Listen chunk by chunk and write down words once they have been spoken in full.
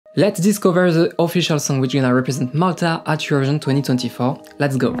Let's discover the official song which is gonna represent Malta at Eurovision 2024.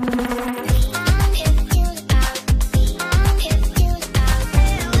 Let's go!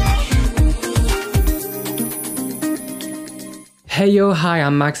 Hey yo, hi,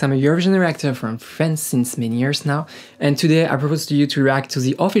 I'm Max, I'm a Eurovision reactor from France since many years now, and today I propose to you to react to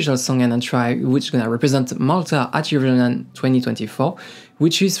the official song and try which is gonna represent Malta at Eurovision 2024,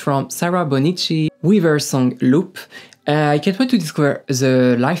 which is from Sarah Bonnici with her song Loop. I can't wait to discover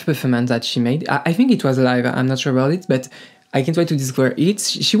the live performance that she made. I think it was live, I'm not sure about it, but I can't wait to discover it.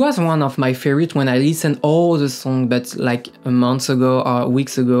 She was one of my favorite when I listened all the song, but like a month ago or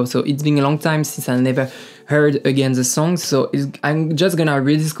weeks ago, so it's been a long time since I never heard again the song, so I'm just gonna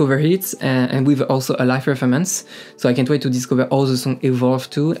rediscover it and with also a live performance. So I can't wait to discover how the song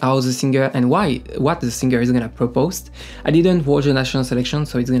evolved to, how the singer and what the singer is gonna propose. I didn't watch the national selection,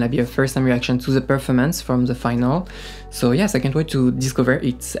 so it's gonna be a first time reaction to the performance from the final. So yes, I can't wait to discover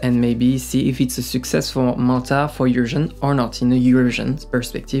it and maybe see if it's a success for Malta for Eurovision or not, in a Eurovision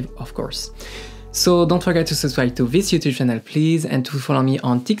perspective, of course. So don't forget to subscribe to this YouTube channel please, and to follow me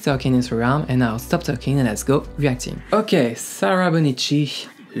on TikTok and Instagram, and now stop talking and let's go reacting. Okay, Sarah Bonnici,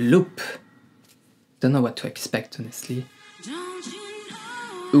 Loop. Don't know what to expect honestly.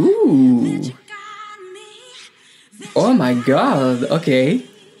 Ooh! Oh my god, okay.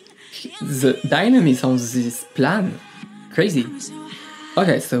 The dynamism of this plan, crazy.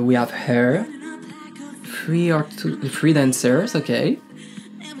 Okay, so we have her, three dancers, okay.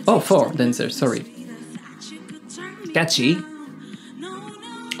 Oh, 4 dancers, sorry. Catchy.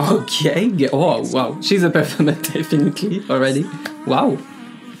 Okay, oh wow, she's a performer definitely already. Wow.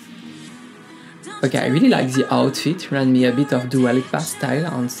 Okay, I really like the outfit, remind me a bit of Dua Lipa style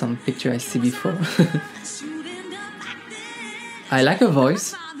on some picture I see before. I like her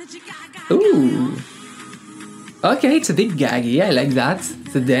voice. Ooh. Okay, it's a bit gaggy, I like that.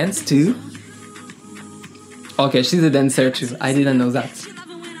 The dance too. Okay, she's a dancer too, I didn't know that.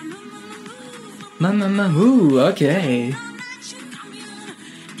 Mama, ooh, okay.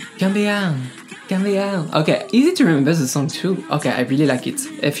 Cambian. Okay, easy to remember the song too. Okay, I really like it.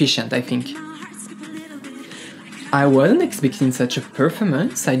 Efficient, I think. I wasn't expecting such a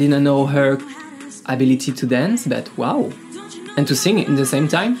performance. I didn't know her ability to dance, but wow. And to sing in the same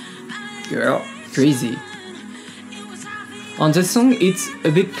time? Girl, crazy. On the song, it's a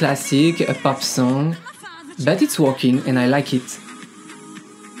bit classic, a pop song, but it's working and I like it.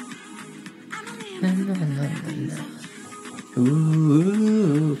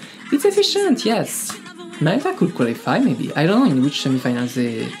 Ooh, it's efficient, yes. Malta could qualify maybe. I don't know in which semifinals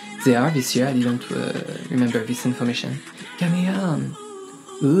they are this year. I didn't remember this information. Come on.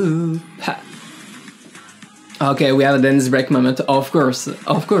 Ooh. Ha. Okay, we have a dance break moment. Of course,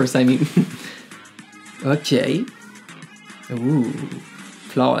 I mean. Okay. Ooh,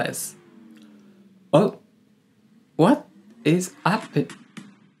 flawless. Oh, what is happening?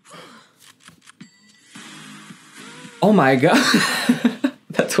 Oh my god,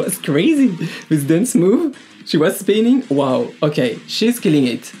 that was crazy. This dance move, she was spinning. Wow, okay, she's killing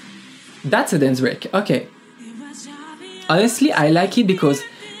it. That's a dance break, okay. Honestly, I like it because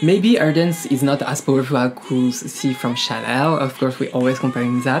maybe her dance is not as powerful as I could see from Chanel. Of course, we're always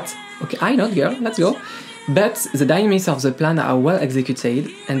comparing that. Okay, I know, girl, let's go. But the dynamics of the plan are well executed,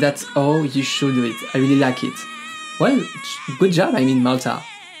 and that's how you should do it. I really like it. Well, good job, I mean, Malta.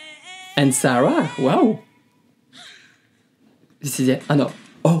 And Sarah, wow. This is it. Oh no.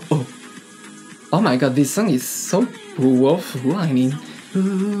 Oh my god, this song is so powerful. I mean,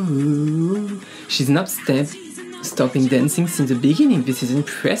 ooh. She's not stopping dancing since the beginning. This is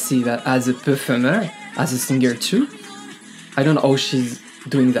impressive as a performer, as a singer too. I don't know how she's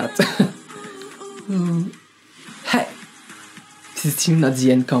doing that. Hey! This is still not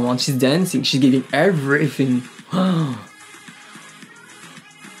the end, come on. She's dancing, she's giving everything.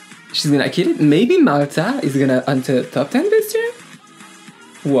 She's gonna kill it. Maybe Malta is gonna enter top 10 this year?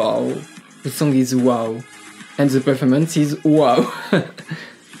 Wow. The song is wow. And the performance is wow.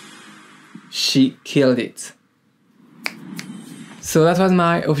 She killed it. So that was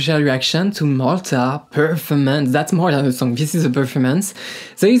my official reaction to Malta performance. That's more than a song, this is a performance.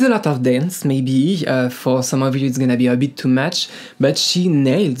 There is a lot of dance, maybe, for some of you it's gonna be a bit too much, but she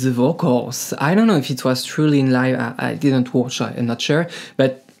nailed the vocals. I don't know if it was truly in live, I didn't watch, I'm not sure,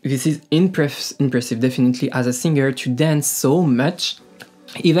 but this is impressive definitely as a singer to dance so much.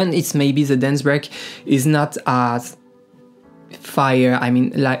 Even it's maybe the dance break is not as fire, I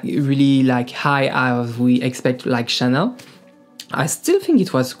mean like really like high as we expect like Chanel. I still think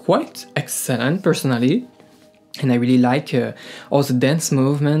it was quite excellent personally. And I really like all the dance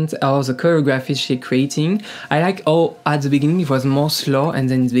movement, all the choreography she's creating. I like how at the beginning it was more slow and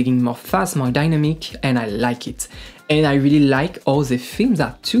then it's beginning more fast, more dynamic, and I like it. And I really like all the films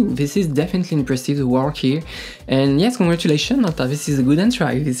are too. This is definitely impressive, the work here. And yes, congratulations, Malta. This is a good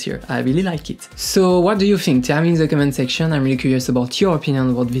entry this year. I really like it. So what do you think? Tell me in the comment section. I'm really curious about your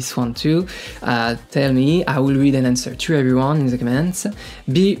opinion about this one too. Tell me. I will read and answer to everyone in the comments.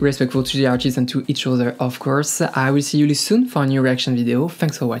 Be respectful to the artists and to each other, of course. I will see you soon for a new reaction video.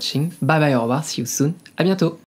 Thanks for watching. Bye bye, au revoir. See you soon. À bientôt.